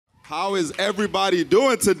How is everybody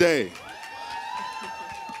doing today?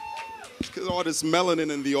 Look at all this melanin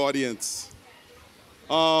in the audience.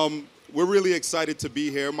 We're really excited to be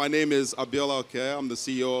here. My name is Abiola Oke. I'm the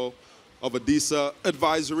CEO of Adisa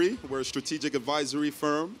Advisory. We're a strategic advisory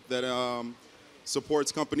firm that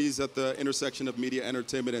supports companies at the intersection of media,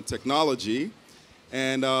 entertainment, and technology.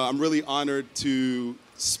 And I'm really honored to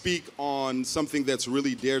speak on something that's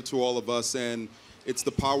really dear to all of us, and it's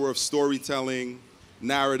the power of storytelling,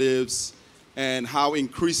 narratives, and how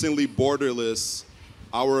increasingly borderless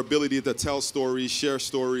our ability to tell stories, share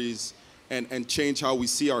stories, and change how we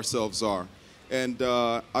see ourselves are. And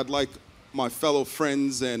I'd like my fellow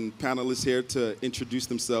friends and panelists here to introduce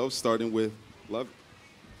themselves, starting with Love.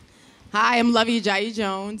 Hi, I'm Luvvie Ajayi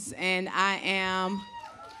Jones, and I am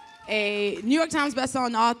a New York Times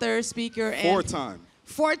bestselling author, speaker, and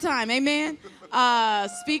four-time, amen.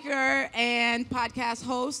 Speaker and podcast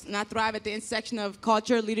host, and I thrive at the intersection of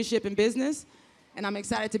culture, leadership, and business. And I'm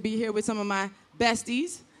excited to be here with some of my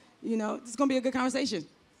besties. You know, it's gonna be a good conversation.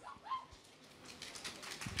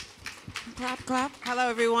 Clap, clap. Hello,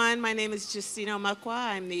 everyone. My name is Justina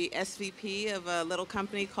Omokhua. I'm the SVP of a little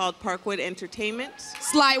company called Parkwood Entertainment.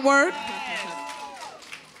 Slight word.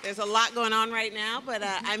 There's a lot going on right now, but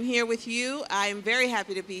I'm here with you. I'm very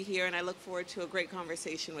happy to be here, and I look forward to a great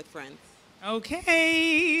conversation with friends.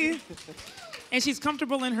 Okay. And she's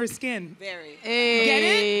comfortable in her skin. Very. Hey. Get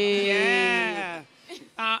it? Yeah.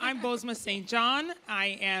 I'm Bozoma Saint John.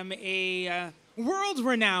 I am a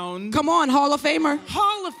world-renowned Come on, Hall of Famer.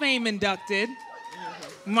 Hall of Fame inducted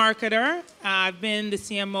marketer. I've been the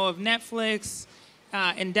CMO of Netflix,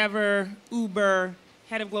 Endeavor, Uber,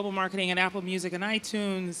 head of global marketing at Apple Music and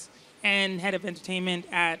iTunes, and head of entertainment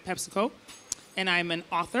at PepsiCo. And I'm an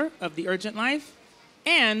author of The Urgent Life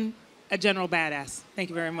and a general badass. Thank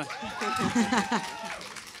you very much.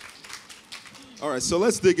 All right, so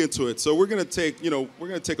let's dig into it. So we're gonna take a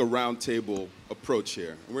roundtable approach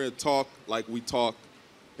here. We're gonna talk like we talk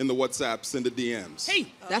in the WhatsApps and the DMs.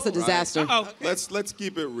 Hey. That's a disaster. Uh-oh. Okay. Let's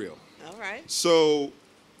keep it real. All right. So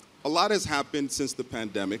a lot has happened since the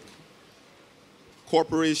pandemic.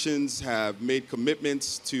 Corporations have made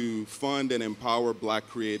commitments to fund and empower Black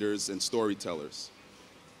creators and storytellers.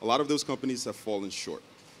 A lot of those companies have fallen short.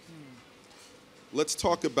 Let's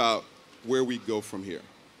talk about where we go from here.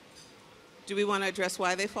 Do we want to address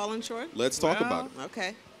why they've fallen short? Let's talk about it.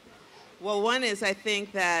 Okay. Well, one is I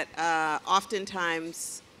think that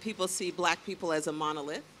oftentimes people see Black people as a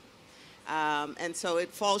monolith. And so it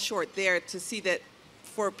falls short there to see that,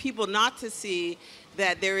 for people not to see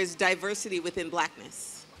that there is diversity within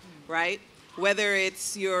Blackness, right? Whether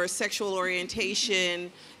it's your sexual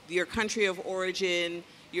orientation, your country of origin,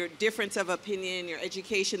 your difference of opinion, your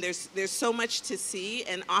education, there's so much to see,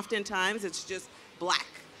 and oftentimes it's just Black.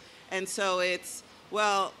 And so it's,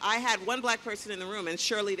 well, I had one Black person in the room, and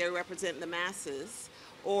surely they represent the masses,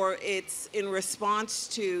 or it's in response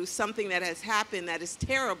to something that has happened that is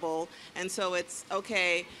terrible, and so it's,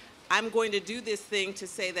 okay, I'm going to do this thing to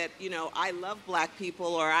say that, you know, I love Black people,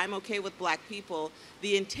 or I'm okay with Black people.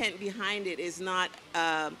 The intent behind it is not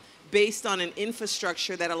based on an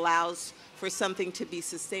infrastructure that allows for something to be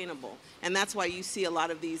sustainable. And that's why you see a lot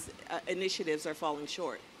of these initiatives are falling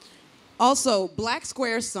short. Also, Black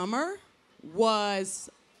Square Summer was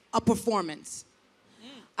a performance.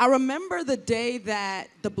 I remember the day that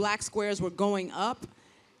the Black Squares were going up.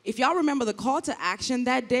 If y'all remember, the call to action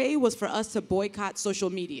that day was for us to boycott social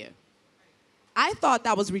media. I thought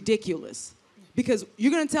that was ridiculous, because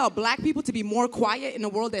you're gonna tell Black people to be more quiet in a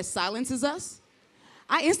world that silences us?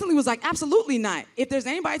 I instantly was like, absolutely not. If there's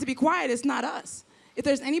anybody to be quiet, it's not us. If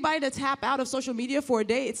there's anybody to tap out of social media for a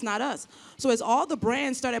day, it's not us. So as all the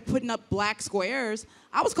brands started putting up Black squares,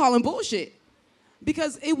 I was calling bullshit,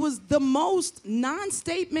 because it was the most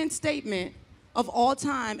non-statement statement of all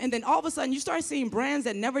time. And then all of a sudden you start seeing brands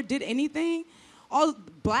that never did anything, all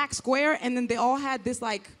Black square, and then they all had this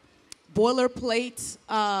like boilerplate,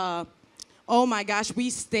 oh my gosh, we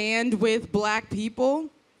stand with Black people.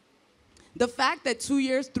 The fact that 2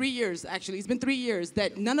 years, 3 years, actually, it's been 3 years,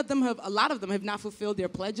 that a lot of them have not fulfilled their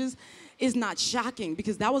pledges is not shocking,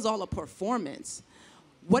 because that was all a performance.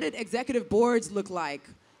 What did executive boards look like?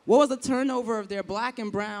 What was the turnover of their Black and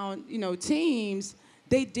brown, teams?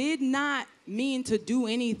 They did not mean to do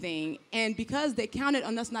anything. And because they counted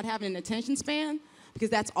on us not having an attention span, because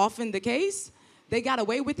that's often the case, they got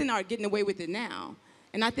away with it and are getting away with it now.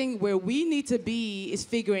 And I think where we need to be is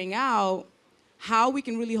figuring out how we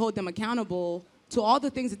can really hold them accountable to all the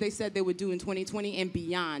things that they said they would do in 2020 and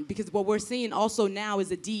beyond. Because what we're seeing also now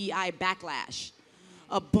is a DEI backlash.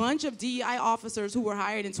 A bunch of DEI officers who were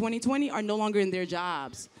hired in 2020 are no longer in their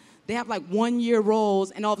jobs. they have like 1-year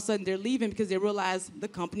roles, and all of a sudden they're leaving because they realize the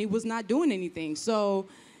company was not doing anything. So,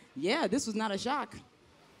 yeah, this was not a shock.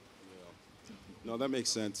 No, that makes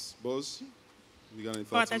sense. Boz, you got any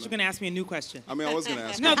thoughts? Oh, I thought you were going to ask me a new question. I mean, I was going to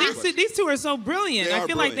ask. No, you these two are so brilliant. They I are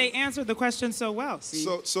feel like brilliant. they answered the question so well.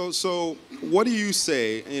 So, what do you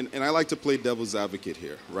say? And I like to play devil's advocate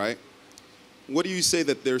here, right? What do you say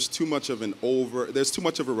that there's too much of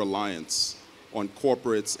a reliance on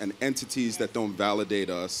corporates and entities that don't validate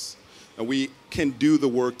us, and we can do the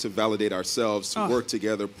work to validate ourselves, to work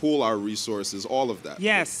together, pool our resources, all of that.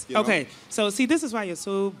 Yes. You know? Okay. So see, this is why you're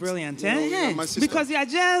so brilliant, eh? Yeah, my sister. Because you're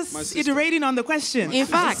just iterating on the question. In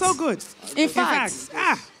fact. So good. In fact.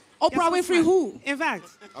 Oprah Yes, Winfrey who? In fact.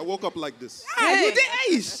 I woke up like this. You did.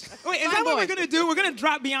 Wait, is that what boy. we're gonna do? We're gonna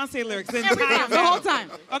drop Beyonce lyrics the Every entire time, the whole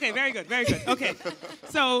time. Okay, very good, very good. Okay,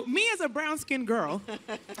 so me as a brown-skinned girl,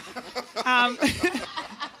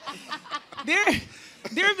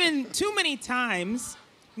 there have been too many times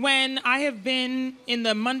when I have been in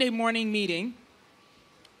the Monday morning meeting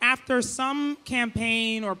after some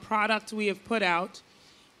campaign or product we have put out,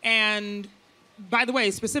 and by the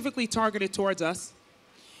way, specifically targeted towards us,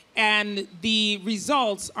 and the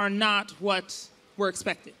results are not what were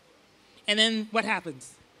expected. And then what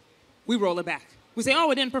happens? We roll it back. We say,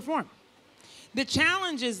 oh, it didn't perform. The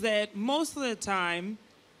challenge is that most of the time,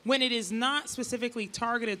 when it is not specifically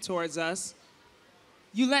targeted towards us,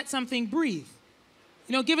 you let something breathe.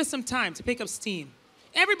 You know, give it some time to pick up steam.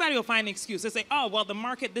 Everybody will find an excuse. They say, oh, well, the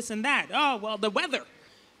market, this and that. Oh, well, the weather.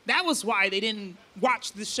 That was why they didn't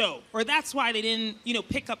watch the show. Or that's why they didn't,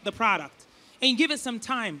 pick up the product. And give it some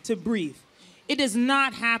time to breathe. It does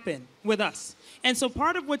not happen with us. And so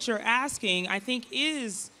part of what you're asking, I think,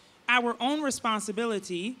 is our own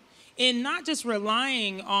responsibility in not just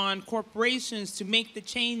relying on corporations to make the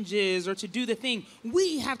changes or to do the thing.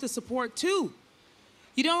 We have to support too.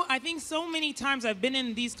 I think so many times I've been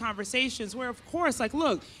in these conversations where, of course, like,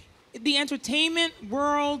 look, the entertainment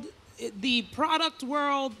world, the product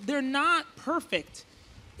world, they're not perfect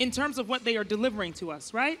in terms of what they are delivering to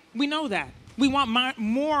us, right? We know that. We want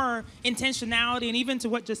more intentionality, and even to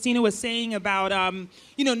what Justina was saying about,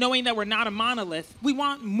 knowing that we're not a monolith, we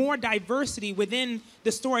want more diversity within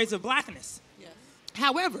the stories of blackness. Yes.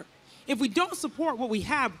 However, if we don't support what we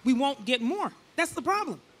have, we won't get more. That's the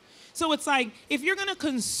problem. So it's like, if you're going to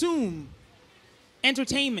consume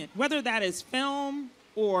entertainment, whether that is film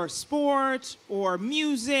or sport or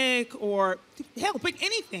music or, hell, pick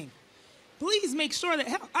anything, please make sure that,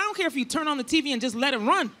 hell, I don't care if you turn on the TV and just let it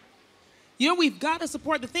run. We've got to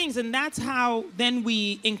support the things, and that's how then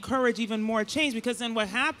we encourage even more change, because then what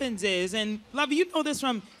happens is, and Luvvie, you know this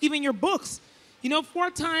from even your books,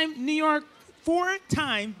 four-time New York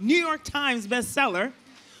Times bestseller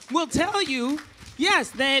will tell you, yes,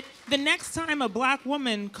 that the next time a black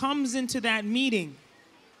woman comes into that meeting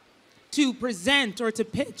to present or to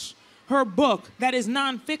pitch her book that is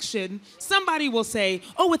nonfiction, somebody will say,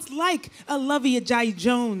 oh, it's like a Luvvie Ajayi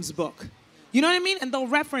Jones book. You know what I mean? And they'll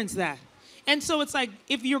reference that. And so it's like,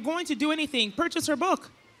 if you're going to do anything, purchase her book.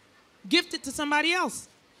 Gift it to somebody else.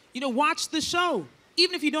 Watch the show.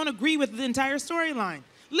 Even if you don't agree with the entire storyline.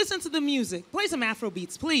 Listen to the music. Play some Afro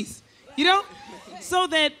beats, please. So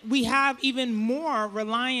that we have even more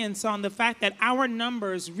reliance on the fact that our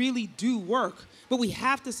numbers really do work. But we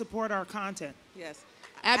have to support our content. Yes.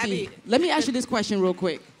 Abby, let me ask you this question real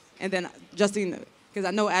quick. And then Justina, because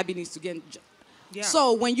I know Abby needs to get in. Yeah.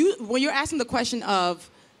 So when you're asking the question of,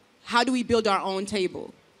 how do we build our own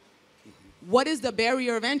table? What is the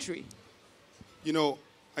barrier of entry? Thank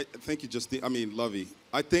you, Luvvie.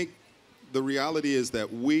 I think the reality is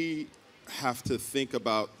that we have to think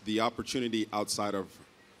about the opportunity outside of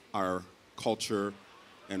our culture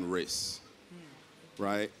and race,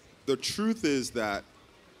 right? The truth is that,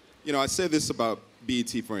 I say this about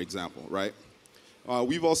BET, for example, right?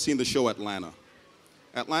 We've all seen the show Atlanta.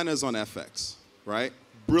 Atlanta is on FX, right?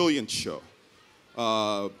 Brilliant show.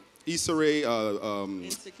 Issa Rae,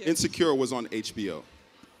 Insecure was on HBO.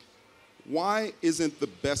 Why isn't the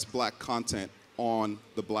best black content on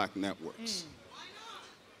the black networks?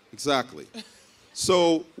 Exactly.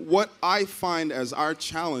 So what I find as our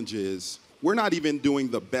challenge is, we're not even doing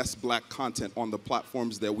the best black content on the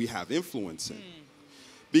platforms that we have influence in.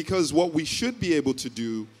 Because what we should be able to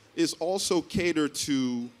do is also cater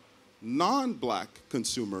to non-black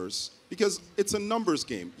consumers, because it's a numbers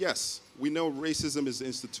game. Yes, we know racism is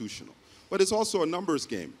institutional, but it's also a numbers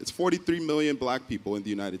game. It's 43 million black people in the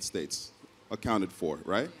United States accounted for,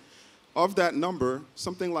 right? Of that number,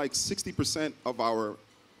 something like 60% of our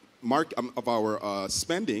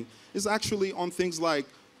spending is actually on things like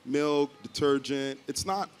milk, detergent. It's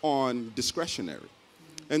not on discretionary.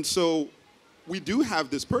 And so we do have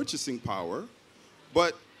this purchasing power,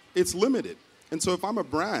 but it's limited. And so if I'm a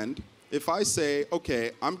brand, if I say,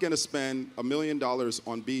 okay, I'm going to spend $1 million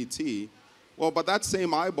on BET, well, but that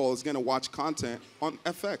same eyeball is going to watch content on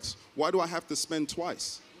FX. Why do I have to spend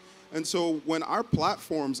twice? And so when our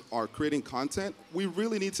platforms are creating content, we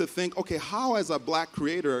really need to think, okay, how as a black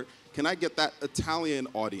creator can I get that Italian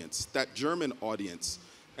audience, that German audience?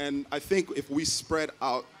 And I think if we spread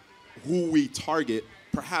out who we target,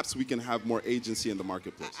 perhaps we can have more agency in the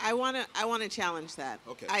marketplace. I want to challenge that.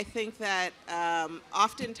 Okay. I think that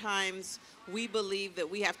oftentimes we believe that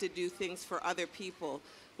we have to do things for other people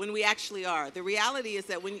when we actually are. The reality is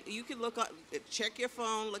that when you can check your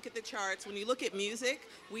phone, look at the charts. When you look at music,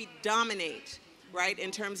 we dominate, right,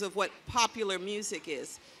 in terms of what popular music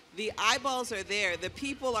is. The eyeballs are there. The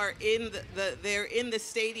people are they're in the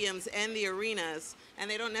stadiums and the arenas, and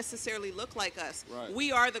they don't necessarily look like us. Right.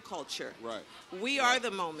 We are the culture. Right. We are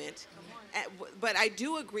the moment. But I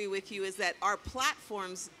do agree with you is that our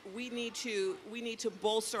platforms, we need to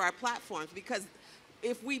bolster our platforms, because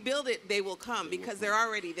if we build it, they will come because they're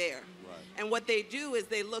already there. Right. And what they do is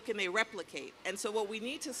they look and they replicate. And so what we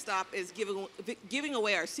need to stop is giving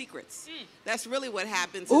away our secrets. That's really what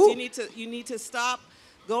happens. Is you need to stop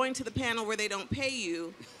going to the panel where they don't pay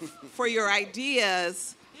you for your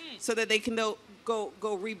ideas so that they can go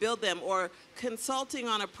rebuild them, or consulting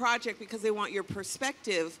on a project because they want your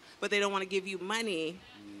perspective but they don't want to give you money,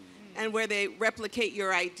 and where they replicate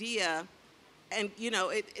your idea. And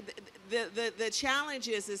the challenge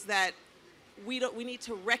is that we need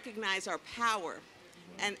to recognize our power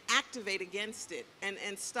and activate against it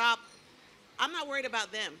and stop. I'm not worried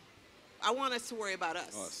about them. I want us to worry about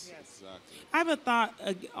us. Yes. Exactly. I have a thought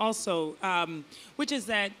also, which is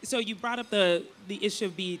that, so you brought up the issue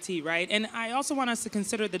of BET, right? And I also want us to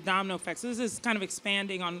consider the domino effect. So this is kind of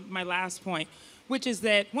expanding on my last point, which is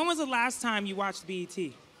that when was the last time you watched BET?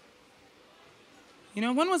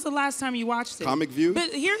 When was the last time you watched it? Comic View?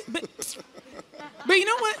 But you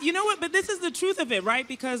know what? But this is the truth of it, right?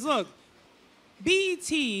 Because look,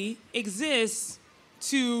 BET exists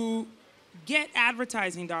to get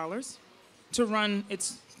advertising dollars to run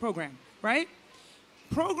its program, right?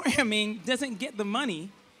 Programming doesn't get the money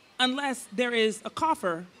unless there is a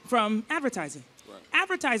coffer from advertising. Right.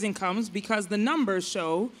 Advertising comes because the numbers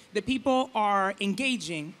show that people are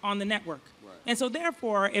engaging on the network. Right. And so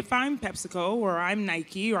therefore, if I'm PepsiCo or I'm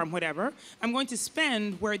Nike or I'm whatever, I'm going to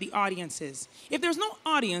spend where the audience is. If there's no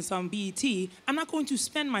audience on BET, I'm not going to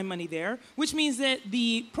spend my money there, which means that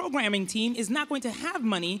the programming team is not going to have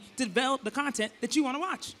money to develop the content that you want to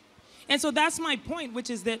watch. And so that's my point, which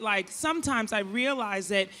is that, like, sometimes I realize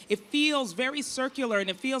that it feels very circular and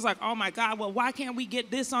it feels like, oh my God, well, why can't we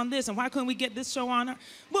get this on this and why couldn't we get this show on?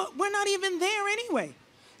 Well, we're not even there anyway.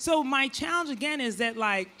 So my challenge again is that,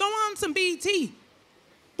 like, throw on some BET.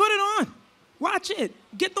 Put it on. Watch it.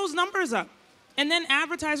 Get those numbers up. And then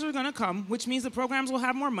advertisers are going to come, which means the programs will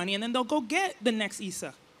have more money, and then they'll go get the next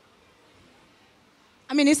Issa.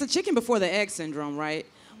 I mean, it's the chicken before the egg syndrome, right?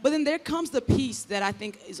 But then there comes the piece that I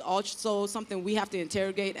think is also something we have to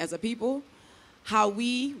interrogate as a people, how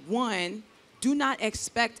we, one, do not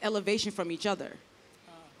expect elevation from each other.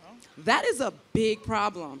 That is a big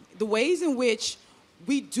problem. The ways in which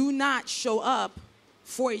we do not show up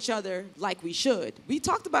for each other like we should. We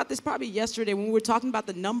talked about this probably yesterday when we were talking about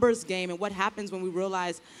the numbers game and what happens when we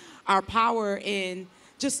realize our power in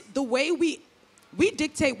just the way we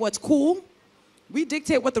dictate what's cool. We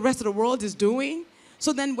dictate what the rest of the world is doing.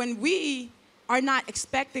 So then when we are not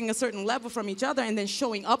expecting a certain level from each other and then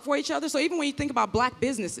showing up for each other. So even when you think about black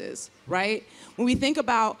businesses, right? When we think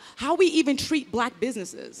about how we even treat black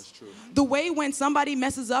businesses. That's true. The way when somebody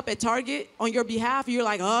messes up at Target on your behalf, you're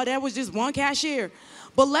like, oh, that was just one cashier.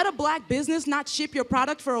 But let a black business not ship your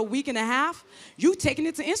product for a week and a half, you taking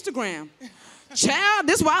it to Instagram. Child,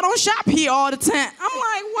 this is why I don't shop here all the time. I'm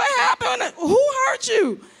like, what happened? Who hurt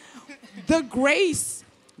you? The grace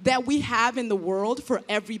that we have in the world for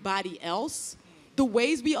everybody else, the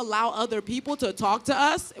ways we allow other people to talk to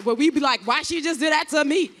us, where we be like, why she just did that to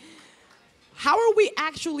me? How are we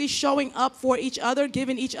actually showing up for each other,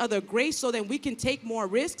 giving each other grace so that we can take more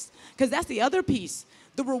risks? Because that's the other piece.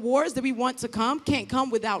 The rewards that we want to come can't come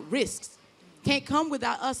without risks. Can't come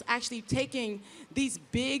without us actually taking these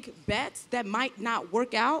big bets that might not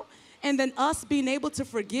work out, and then us being able to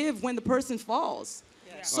forgive when the person falls.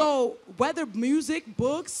 Yeah. So whether music,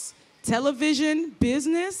 books, television,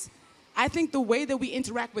 business, I think the way that we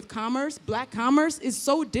interact with commerce, black commerce, is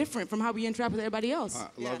so different from how we interact with everybody else.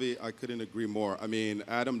 Luvvie, I couldn't agree more. I mean,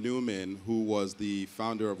 Adam Newman, who was the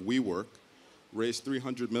founder of WeWork, raised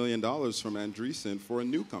 $300 million from Andreessen for a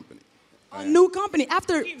new company. A new company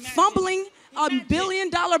after Imagine. fumbling a $1 billion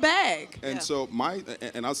bag. And so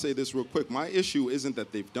and I'll say this real quick, my issue isn't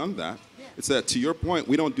that they've done that. It's that, to your point,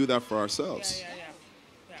 we don't do that for ourselves.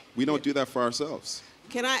 We don't do that for ourselves.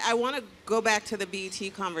 I want to go back to the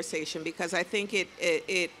BET conversation because I think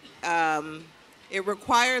it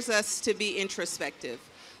requires us to be introspective.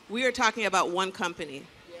 We are talking about one company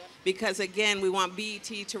because, again, we want BET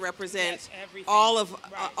to represent all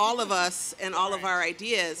of us and all of our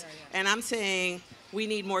ideas. And I'm saying we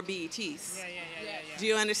need more BETs. Do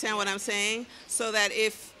you understand what I'm saying? So that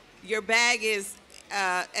if your bag is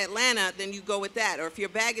Atlanta, then you go with that. Or if your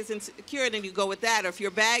bag is Insecure, then you go with that. Or if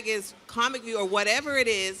your bag is Comic View or whatever it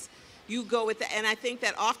is, you go with that. And I think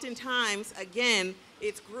that oftentimes, again,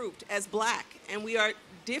 it's grouped as black. And we are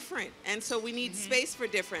different. And so we need space for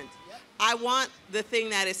different. I want the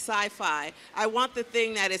thing that is sci-fi. I want the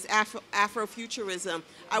thing that is Afrofuturism.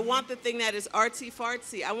 I want the thing that is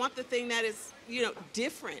artsy-fartsy. I want the thing that is,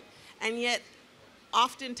 different. And yet,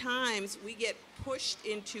 oftentimes, we get pushed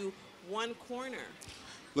into one corner.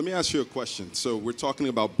 Let me ask you a question. So we're talking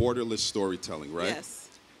about borderless storytelling, right? Yes.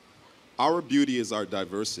 Our beauty is our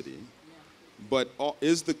diversity. But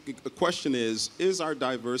the question is our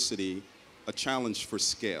diversity a challenge for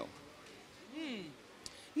scale?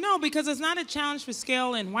 No, because it's not a challenge for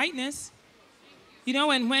scale and whiteness.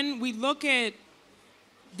 And when we look at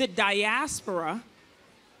the diaspora,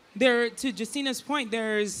 to Justina's point,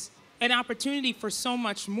 there's an opportunity for so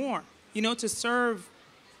much more, to serve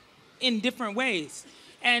in different ways.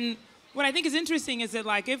 And what I think is interesting is that,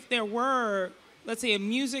 like, if there were, let's say, a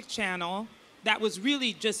music channel that was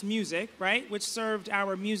really just music, right, which served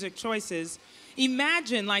our music choices,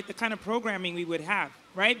 imagine, like, the kind of programming we would have,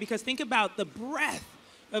 right? Because think about the breadth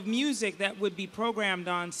of music that would be programmed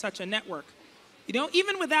on such a network,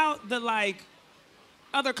 even without the, like,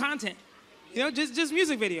 other content, just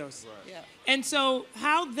music videos. Right. Yeah. And so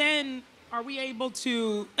how then are we able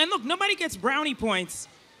to, and look, nobody gets brownie points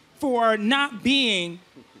for not being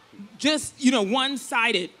just,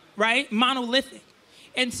 one-sided, right? Monolithic.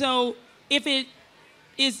 And so if it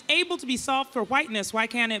is able to be solved for whiteness, why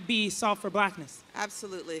can't it be solved for blackness?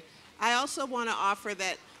 Absolutely. I also want to offer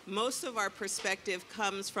that most of our perspective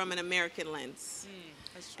comes from an American lens.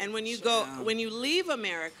 And when you leave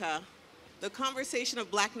America, the conversation of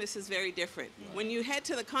blackness is very different. When you head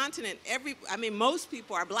to the continent, most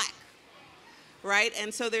people are black, right?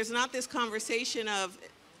 And so there's not this conversation of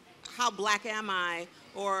how black am I,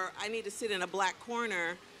 or I need to sit in a black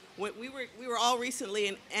corner. When we were all recently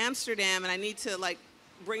in Amsterdam, and I need to, like,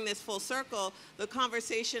 bring this full circle, the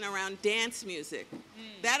conversation around dance music.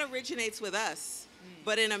 That originates with us.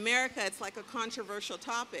 But in America, it's like a controversial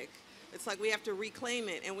topic. It's like we have to reclaim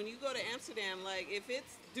it. And when you go to Amsterdam, like, if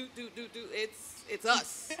it's it's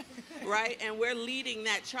us, right? And we're leading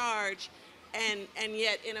that charge. And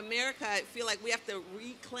yet in America, I feel like we have to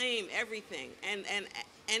reclaim everything. And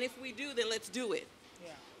if we do, then let's do it,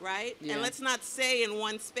 right? Yeah. And let's not stay in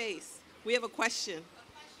one space. We have a question.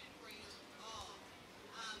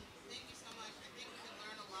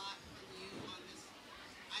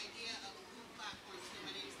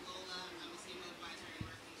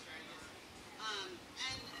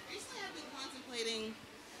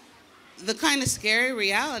 The kind of scary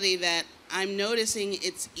reality that I'm noticing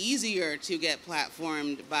it's easier to get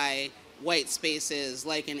platformed by white spaces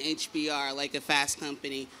like an HBR, like a Fast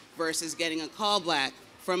Company, versus getting a call back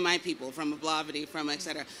from my people, from Ablavity, from et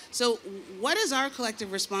cetera. So what is our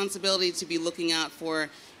collective responsibility to be looking out for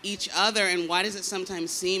each other, and why does it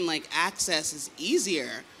sometimes seem like access is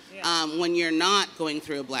easier when you're not going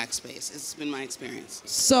through a black space? It's been my experience.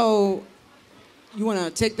 So you want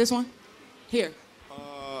to take this one? Here.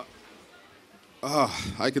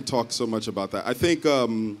 I could talk so much about that. I think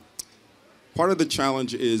part of the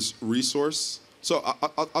challenge is resource. So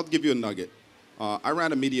I'll give you a nugget. I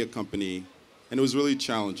ran a media company, and it was really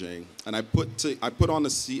challenging. And I put on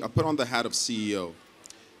the hat of CEO.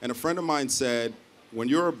 And a friend of mine said, when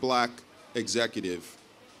you're a black executive,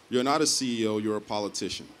 you're not a CEO, you're a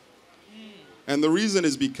politician. And the reason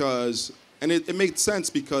is because, and it makes sense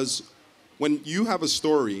because when you have a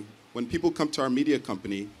story, when people come to our media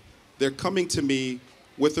company, they're coming to me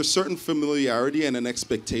with a certain familiarity and an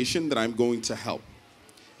expectation that I'm going to help.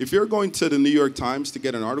 If you're going to the New York Times to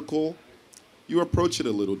get an article, you approach it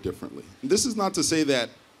a little differently. And this is not to say that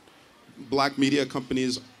black media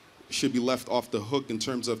companies should be left off the hook in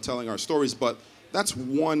terms of telling our stories, but that's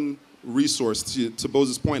one resource to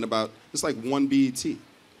Bose's point about it's like one BET,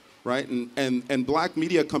 right? And black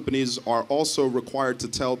media companies are also required to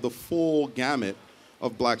tell the full gamut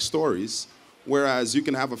of black stories. Whereas you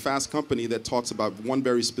can have a Fast Company that talks about one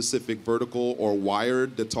very specific vertical, or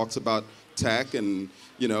Wired that talks about tech, and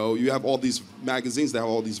you have all these magazines that have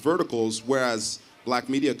all these verticals, whereas black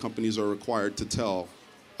media companies are required to tell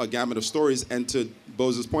a gamut of stories, and to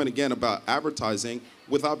Boza's point again about advertising,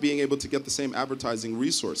 without being able to get the same advertising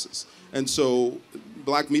resources. And so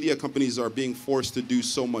black media companies are being forced to do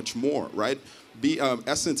so much more, right?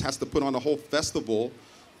 Essence has to put on a whole festival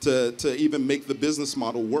to even make the business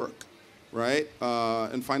model work, right?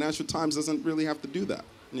 And Financial Times doesn't really have to do that.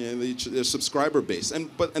 Their subscriber base. And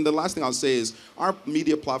the last thing I'll say is our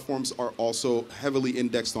media platforms are also heavily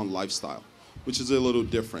indexed on lifestyle, which is a little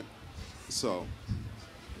different. So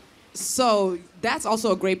that's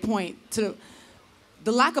also a great point. To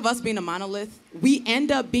the lack of us being a monolith, we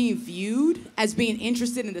end up being viewed as being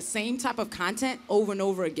interested in the same type of content over and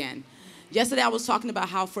over again. Yesterday I was talking about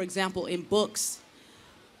how, for example, in books,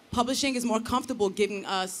 publishing is more comfortable giving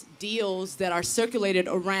us deals that are circulated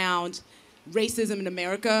around racism in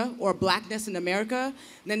America or blackness in America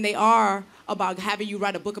than they are about having you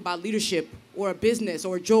write a book about leadership or a business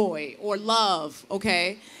or joy or love,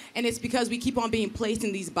 okay? And it's because we keep on being placed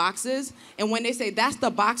in these boxes, and when they say that's the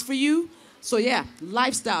box for you, so yeah,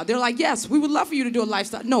 lifestyle, they're like, yes, we would love for you to do a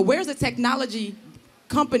lifestyle. No, where's a technology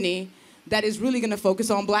company that is really gonna focus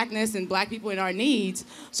on blackness and black people and our needs?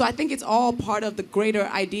 So I think it's all part of the greater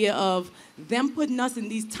idea of them putting us in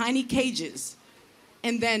these tiny cages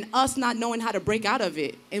and then us not knowing how to break out of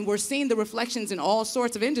it. And we're seeing the reflections in all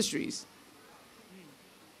sorts of industries.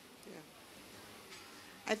 Yeah.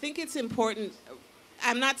 I think it's important.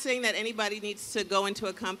 I'm not saying that anybody needs to go into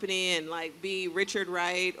a company and like be Richard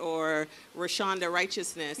Wright or Rashonda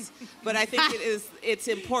Righteousness, but I think it's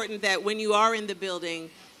important that when you are in the building,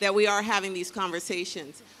 that we are having these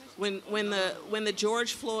conversations. When the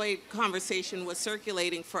George Floyd conversation was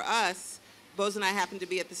circulating for us, Boz and I happened to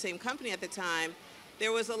be at the same company at the time,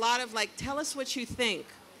 there was a lot of like, tell us what you think.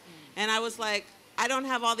 And I was like, I don't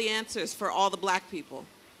have all the answers for all the black people.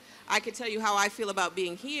 I could tell you how I feel about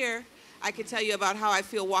being here. I could tell you about how I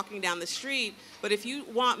feel walking down the street. But if you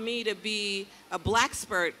want me to be a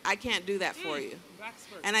blackspert, I can't do that for you.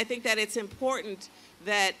 And I think that it's important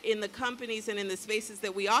that in the companies and in the spaces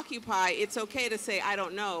that we occupy, it's okay to say, I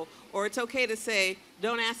don't know. Or it's okay to say,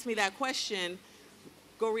 don't ask me that question,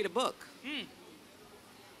 go read a book.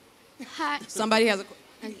 Hi. Somebody has a,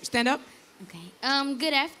 stand up. Okay.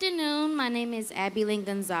 Good afternoon. My name is Abby Lynn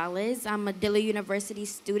Gonzalez. I'm a Dillard University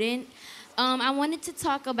student. I wanted to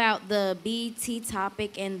talk about the BET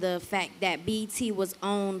topic and the fact that BET was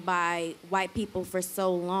owned by white people for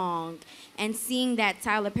so long. And seeing that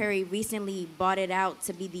Tyler Perry recently bought it out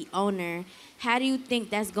to be the owner, how do you think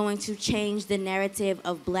that's going to change the narrative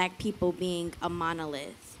of black people being a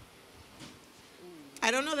monolith? I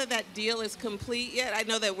don't know that that deal is complete yet. I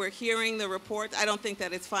know that we're hearing the reports. I don't think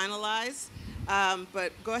that it's finalized.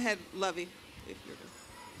 But go ahead, Luvvie.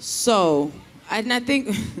 So, and I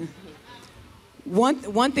think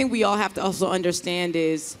one thing we all have to also understand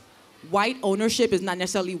is white ownership is not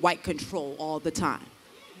necessarily white control all the time.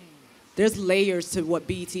 There's layers to what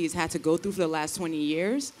BET has had to go through for the last 20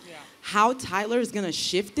 years. Yeah. How Tyler is going to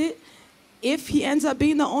shift it, if he ends up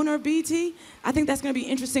being the owner of BET, I think that's going to be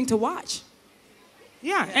interesting to watch.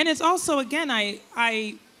 Yeah, and it's also, again, how do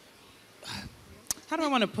I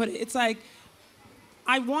want to put it? It's like,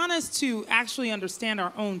 I want us to actually understand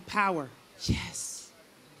our own power. Yes.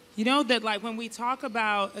 You know, that like when we talk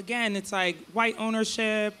about, again, it's like white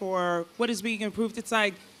ownership or what is being improved, it's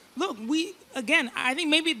like, look, I think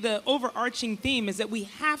maybe the overarching theme is that we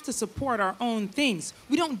have to support our own things.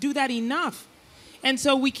 We don't do that enough. And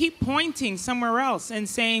so we keep pointing somewhere else and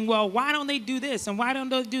saying, well, why don't they do this? And why don't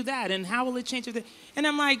they do that? And how will it change? And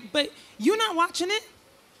I'm like, but you're not watching it.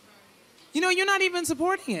 You know, you're not even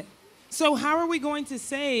supporting it. So how are we going to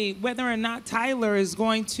say whether or not Tyler is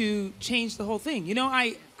going to change the whole thing? You know,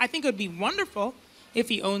 I think it would be wonderful if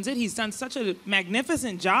he owns it. He's done such a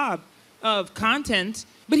magnificent job of content,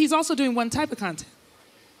 but he's also doing one type of content.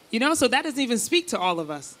 You know, so that doesn't even speak to all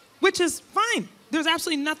of us, which is fine. There's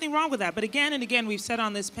absolutely nothing wrong with that. But again and again, we've said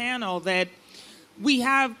on this panel that we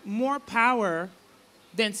have more power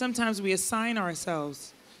than sometimes we assign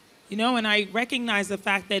ourselves. You know, and I recognize the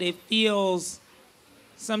fact that it feels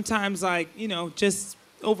sometimes like, you know, just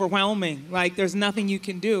overwhelming, like there's nothing you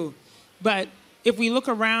can do. But if we look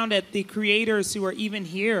around at the creators who are even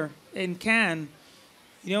here in Cannes,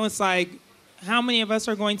 you know, it's like, how many of us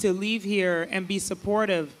are going to leave here and be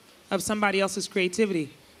supportive of somebody else's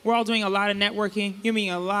creativity? We're all doing a lot of networking. You're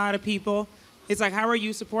meeting a lot of people. It's like, how are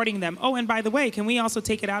you supporting them? Oh, and by the way, can we also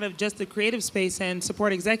take it out of just the creative space and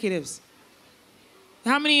support executives?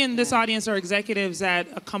 How many in this audience are executives at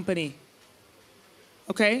a company?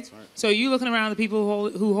 Okay? Right. So you looking around the people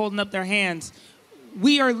who holding up their hands.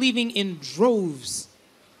 we are leaving in droves.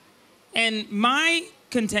 And my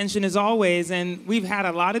contention is always, and we've had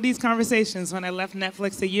a lot of these conversations when I left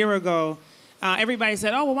Netflix a year ago, everybody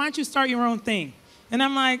said, oh, well, why don't you start your own thing? And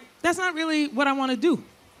I'm like, that's not really what I want to do.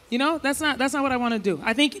 You know, that's not what I want to do.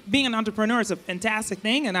 I think being an entrepreneur is a fantastic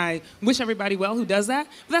thing, and I wish everybody well who does that,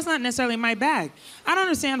 but that's not necessarily my bag. I don't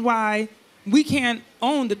understand why we can't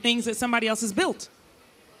own the things that somebody else has built.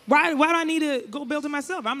 Why do I need to go build it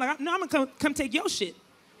myself? I'm like, no, I'm going to come take your shit.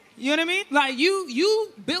 You know what I mean? Like, you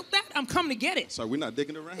built that, I'm coming to get it. So we're not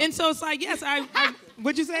digging around. And so it's like, yes,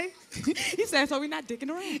 what'd you say? He said, so we're not dicking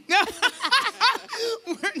around. No,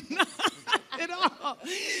 we're not at all.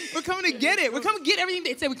 We're coming to get it. We're coming to get everything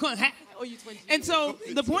they said we couldn't have. Oh, you 20. And so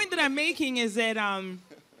the point that I'm making is that,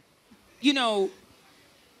 you know,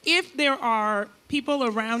 if there are people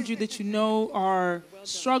around you that you know are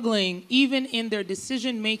struggling, even in their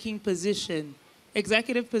decision-making position,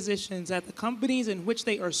 executive positions at the companies in which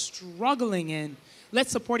they are struggling in,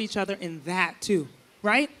 let's support each other in that too,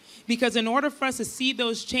 right? Because in order for us to see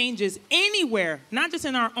those changes anywhere, not just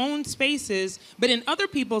in our own spaces, but in other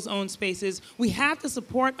people's own spaces, we have to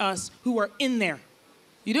support us who are in there.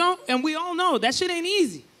 You know? And we all know that shit ain't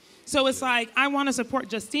easy. So it's like, I want to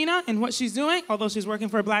support Justina and what she's doing, although she's working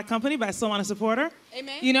for a black company, but I still want to support her.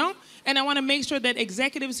 Amen. You know? And I want to make sure that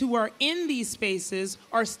executives who are in these spaces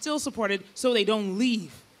are still supported so they don't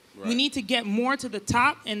leave. Right. We need to get more to the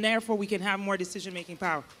top, and therefore we can have more decision-making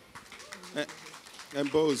power. And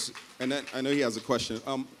Boz, and then I know he has a question.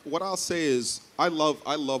 What I'll say is, I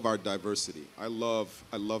love our diversity. I love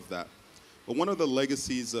that. But one of the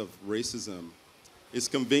legacies of racism is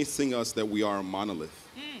convincing us that we are a monolith.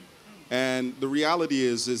 And the reality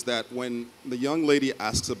is that when the young lady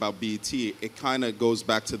asks about BET, it kind of goes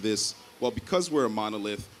back to this, well, because we're a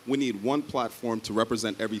monolith, we need one platform to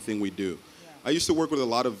represent everything we do. Yeah. I used to work with a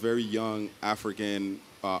lot of very young African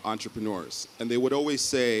entrepreneurs, and they would always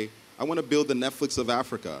say, I want to build the Netflix of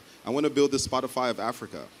Africa. I want to build the Spotify of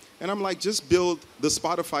Africa. And I'm like, just build the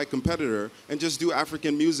Spotify competitor and just do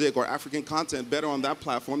African music or African content better on that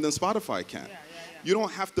platform than Spotify can. Yeah. You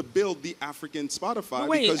don't have to build the African Spotify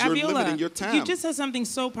because you're Abiola, limiting your TAM. You just said something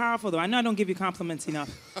so powerful, though. I know I don't give you compliments enough.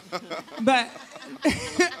 But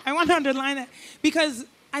I want to underline that because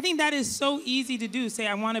I think that is so easy to do, say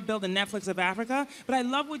I want to build a Netflix of Africa, but I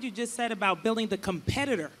love what you just said about building the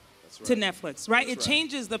competitor to Netflix, right? It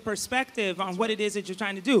changes the perspective on what it is that you're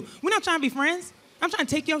trying to do. We're not trying to be friends. I'm trying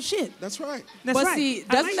to take your shit. That's right. That's right. See,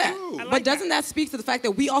 doesn't that speak to the fact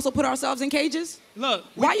that we also put ourselves in cages? Look,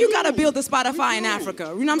 why you gotta build the Spotify in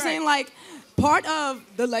Africa? You know what I'm saying? Like, part of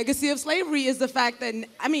the legacy of slavery is the fact that,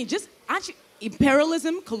 I mean, just actually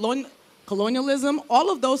imperialism, colonialism,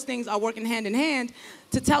 all of those things are working hand in hand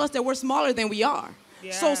to tell us that we're smaller than we are.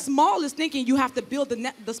 Yeah. So small is thinking you have to build the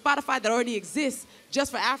Spotify that already exists just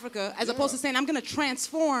for Africa, as opposed to saying, I'm going to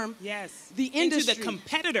transform the industry. Into the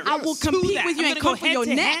competitor. I will compete with you and come for your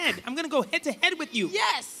neck. I'm going to go head to head with you.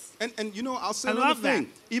 Yes. And you know, I'll say another thing.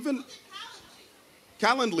 Even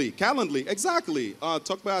Calendly, exactly.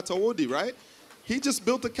 Tokba Atawodi, right? He just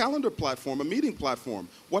built a calendar platform, a meeting platform.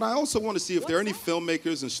 What I also want to see, if there are any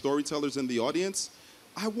filmmakers and storytellers in the audience,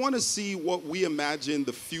 I want to see what we imagine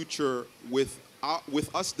the future with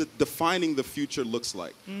us defining the future looks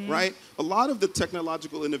like, right? A lot of the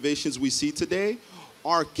technological innovations we see today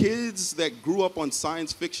are kids that grew up on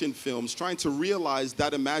science fiction films trying to realize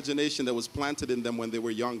that imagination that was planted in them when they were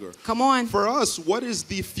younger. Come on. For us, what does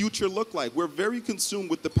the future look like? We're very consumed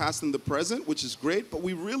with the past and the present, which is great, but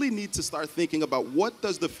we really need to start thinking about what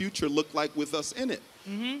does the future look like with us in it?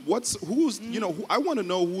 I want to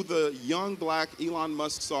know who the young black Elon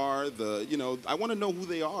Musks are. I want to know who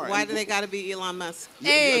they are. Why do they got to be Elon Musk?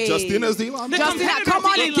 Hey, Justina's the Elon Musk. Justina, come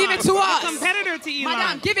on and give it to us. The competitor to Elon.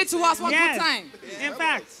 Madam, give it to us one more time. In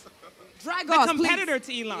fact, drag the us, competitor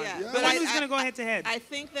please. to Elon. Yeah. The one who's going to go head to head. I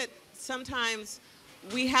think that sometimes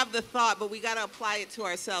we have the thought, but we got to apply it to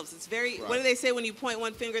ourselves. It's very, what do they say when you point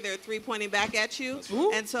one finger, there are three pointing back at you?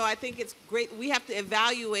 And so I think it's great. We have to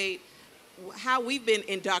evaluate how we've been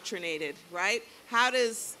indoctrinated, right? How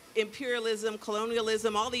does imperialism,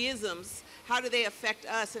 colonialism, all the isms, how do they affect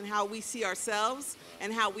us and how we see ourselves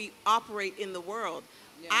and how we operate in the world?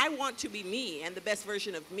 Yeah. I want to be me and the best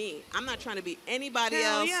version of me. I'm not trying to be anybody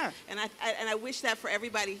else. Yeah. And I wish that for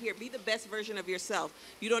everybody here. Be the best version of yourself.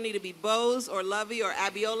 You don't need to be Boz or Luvvie or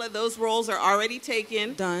Abiola. Those roles are already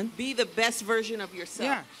taken. Done. Be the best version of yourself.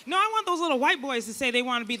 Yeah. No, I want those little white boys to say they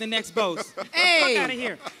want to be the next Boz. Hey. Fuck out of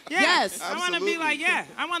here. Yeah. Yes. I want to be like,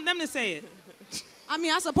 I want them to say it. I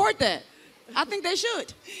mean, I support that. I think they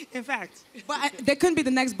should. In fact. But they couldn't be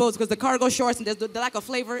the next Boz because the cargo shorts and there's the lack of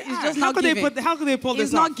flavor. It's just how not could giving. how could they pull this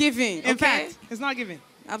It's off? not giving. In okay? fact, it's not giving.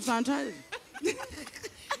 I'm trying to.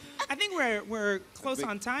 I think we're close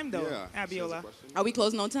on time, though, Abiola. Are we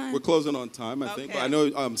closing on time? We're closing on time, I think. But I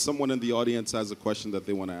know someone in the audience has a question that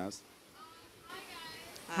they want to ask.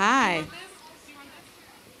 Hi.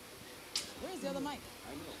 Where's the other mic?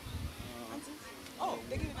 Oh,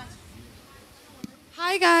 they give it back.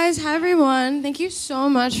 Hi guys, hi everyone. Thank you so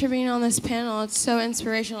much for being on this panel. It's so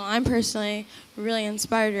inspirational. I'm personally really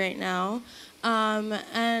inspired right now.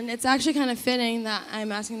 And it's actually kind of fitting that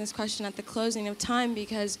I'm asking this question at the closing of time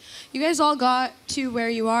because you guys all got to where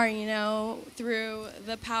you are, you know, through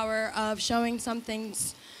the power of showing something to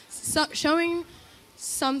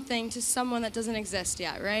someone that doesn't exist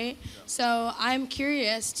yet, right? Yeah. So I'm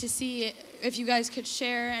curious to see if you guys could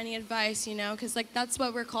share any advice, you know, because like that's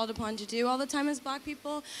what we're called upon to do all the time as Black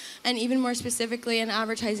people, and even more specifically in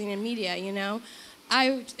advertising and media, you know.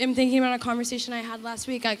 I am thinking about a conversation I had last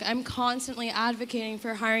week. I'm constantly advocating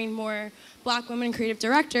for hiring more Black women creative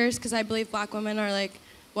directors because I believe Black women are like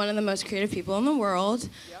one of the most creative people in the world.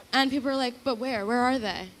 Yep. And people are like, but where? Where are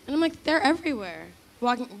they? And I'm like, they're everywhere.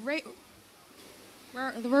 Walking right,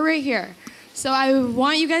 we're right here. So I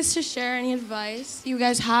want you guys to share any advice you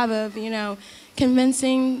guys have of, you know,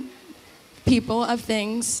 convincing people of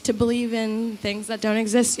things to believe in things that don't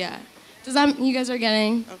exist yet. Does that, you guys are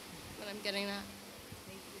getting what I'm getting at?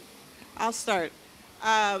 I'll start.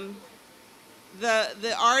 The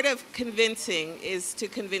art of convincing is to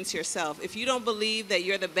convince yourself. If you don't believe that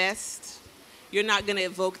you're the best, you're not going to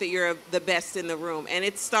evoke that you're the best in the room. And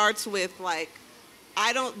it starts with like,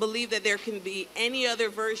 I don't believe that there can be any other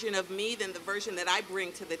version of me than the version that I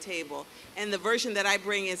bring to the table. And the version that I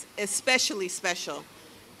bring is especially special.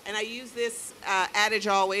 And I use this adage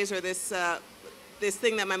always, or this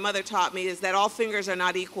thing that my mother taught me, is that all fingers are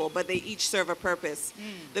not equal, but they each serve a purpose.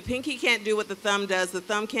 The pinky can't do what the thumb does. The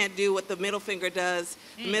thumb can't do what the middle finger does.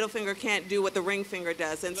 The middle finger can't do what the ring finger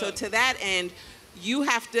does. And so to that end, you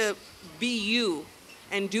have to be you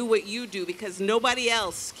and do what you do because nobody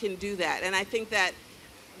else can do that. And I think that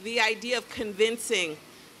the idea of convincing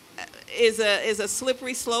is a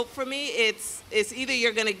slippery slope for me. It's either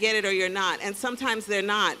you're going to get it or you're not. And sometimes they're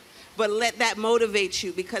not. But let that motivate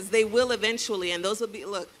you because they will eventually. And those will be,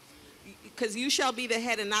 look, because you shall be the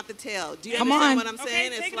head and not the tail. Do you understand what I'm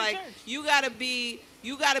saying? It's like you got to be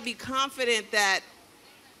confident that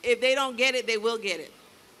if they don't get it, they will get it.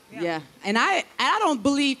 Yeah. And I don't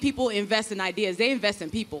believe people invest in ideas. They invest in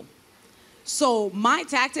people. So my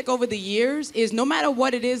tactic over the years is no matter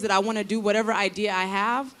what it is that I want to do, whatever idea I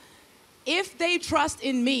have, if they trust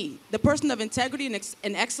in me, the person of integrity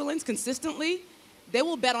and excellence consistently, they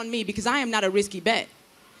will bet on me because I am not a risky bet.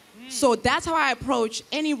 So that's how I approach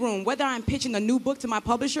any room, whether I'm pitching a new book to my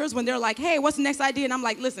publishers, when they're like, hey, what's the next idea? And I'm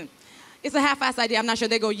like, listen, it's a half-assed idea. I'm not sure.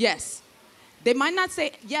 They go, yes. They might not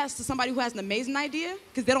say yes to somebody who has an amazing idea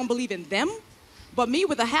because they don't believe in them. But me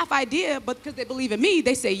with a half idea, but because they believe in me,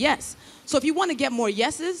 they say yes. So if you want to get more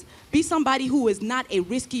yeses, be somebody who is not a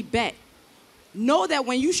risky bet. Know that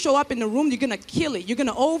when you show up in the room, you're going to kill it. You're going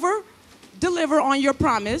to over-deliver on your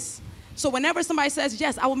promise. So whenever somebody says,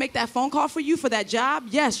 yes, I will make that phone call for you for that job,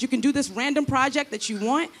 yes, you can do this random project that you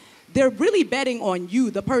want, they're really betting on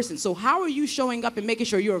you, the person. So how are you showing up and making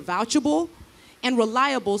sure you're vouchable and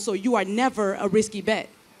reliable so you are never a risky bet?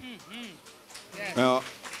 Yes. Now,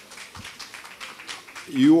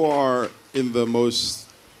 you are in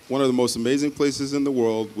one of the most amazing places in the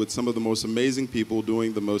world with some of the most amazing people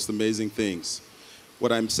doing the most amazing things.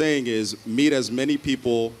 What I'm saying is meet as many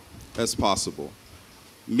people as possible.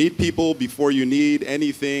 Meet people before you need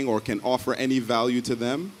anything or can offer any value to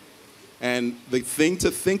them. And the thing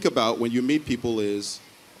to think about when you meet people is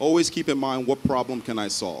always keep in mind, what problem can I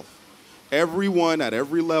solve? Everyone at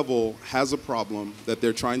every level has a problem that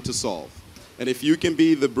they're trying to solve. And if you can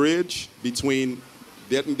be the bridge between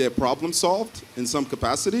getting their problem solved in some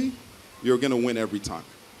capacity, you're going to win every time.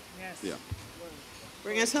 Yes. Yeah.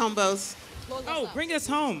 Bring us home, Boz. Oh, bring us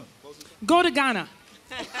home. Go to Ghana.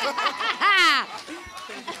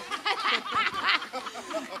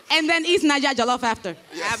 And then eat Naija jollof after.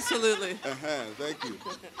 Yes. Absolutely. Thank you.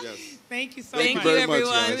 Yes. Thank you so Thank much. you, very much,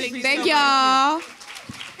 everyone. guys. Thank you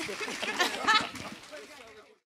so much. Thank y'all.